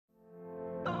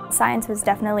Science was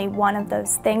definitely one of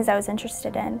those things I was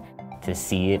interested in. To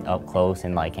see it up close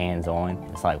and like hands-on,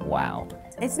 it's like, wow.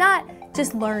 It's not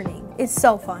just learning, it's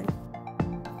so fun.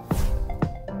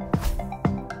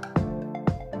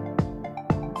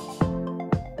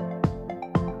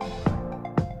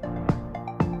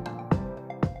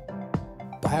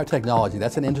 Biotechnology,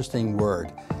 that's an interesting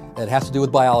word. It has to do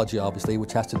with biology, obviously,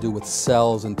 which has to do with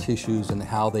cells and tissues and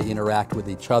how they interact with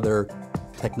each other.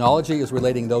 Technology is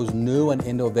relating those new and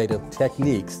innovative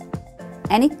techniques.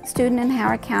 Any student in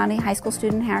Howard County, high school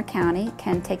student in Howard County,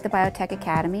 can take the Biotech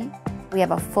Academy. We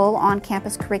have a full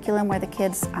on-campus curriculum where the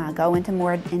kids go into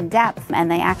more in-depth, and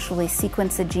they actually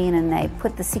sequence a gene and they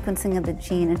put the sequencing of the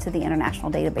gene into the international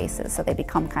databases, so they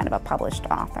become kind of a published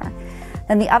author.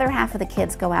 Then the other half of the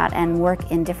kids go out and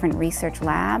work in different research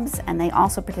labs, and they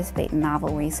also participate in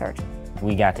novel research.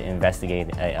 We got to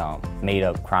investigate a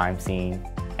made-up crime scene.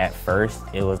 At first,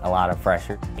 it was a lot of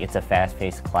pressure. It's a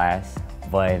fast-paced class,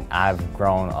 but I've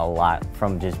grown a lot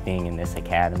from just being in this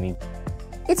academy.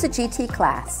 It's a GT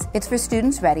class. It's for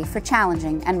students ready for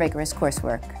challenging and rigorous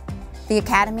coursework. The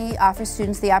Academy offers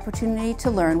students the opportunity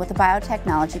to learn what the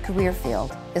biotechnology career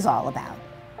field is all about.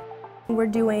 We're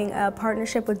doing a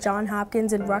partnership with Johns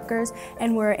Hopkins and Rutgers,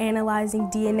 and we're analyzing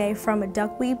DNA from a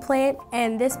duckweed plant.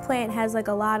 And this plant has like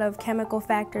a lot of chemical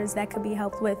factors that could be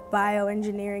helped with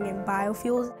bioengineering and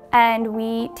biofuels. And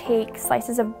we take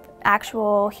slices of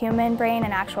actual human brain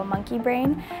and actual monkey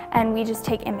brain, and we just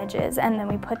take images and then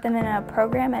we put them in a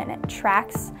program, and it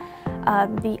tracks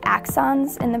the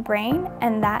axons in the brain,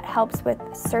 and that helps with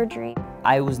surgery.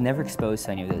 I was never exposed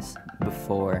to any of this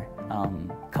before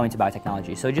coming to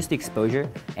biotechnology, so just the exposure,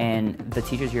 and the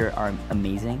teachers here are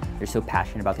amazing. They're so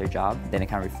passionate about their job, then it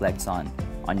kind of reflects on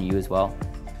you as well.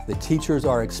 The teachers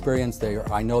are experienced.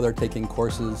 I know they're taking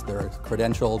courses, they're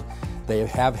credentialed, they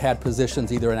have had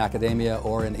positions either in academia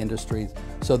or in industries,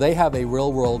 so they have a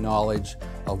real-world knowledge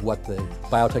of what the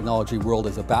biotechnology world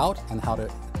is about and how to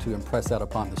impress that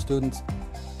upon the students.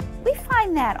 We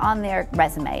find that on their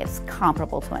resume it's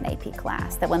comparable to an AP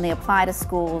class, that when they apply to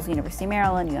schools, University of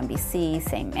Maryland, UMBC,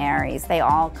 St. Mary's, they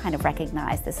all kind of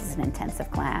recognize this is an intensive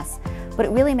class, but it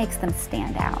really makes them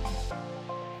stand out.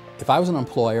 If I was an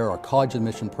employer or a college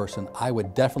admission person, I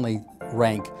would definitely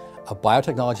rank a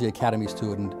Biotechnology Academy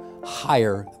student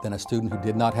higher than a student who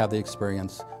did not have the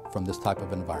experience from this type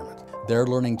of environment. They're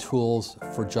learning tools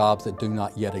for jobs that do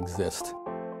not yet exist.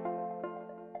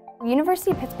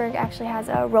 University of Pittsburgh actually has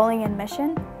a rolling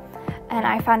admission, and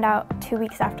I found out 2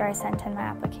 weeks after I sent in my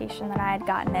application that I had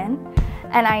gotten in,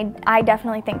 and I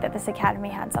definitely think that this academy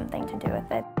had something to do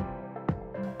with it.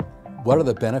 What are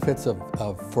the benefits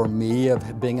for me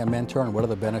of being a mentor, and what are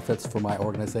the benefits for my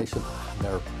organization?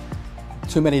 There are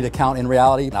too many to count in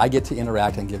reality. I get to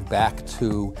interact and give back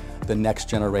to the next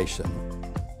generation.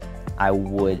 I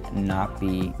would not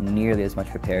be nearly as much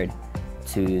prepared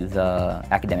to the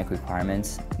academic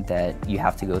requirements that you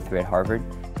have to go through at Harvard.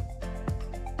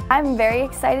 I'm very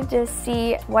excited to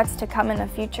see what's to come in the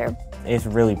future. It's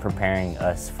really preparing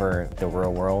us for the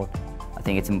real world. I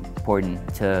think it's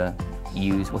important to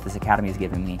use what this academy has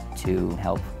given me to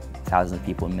help thousands of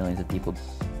people and millions of people.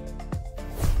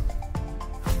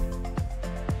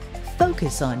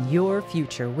 Focus on your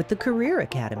future with the Career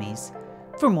Academies.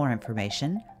 For more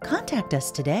information, contact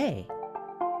us today.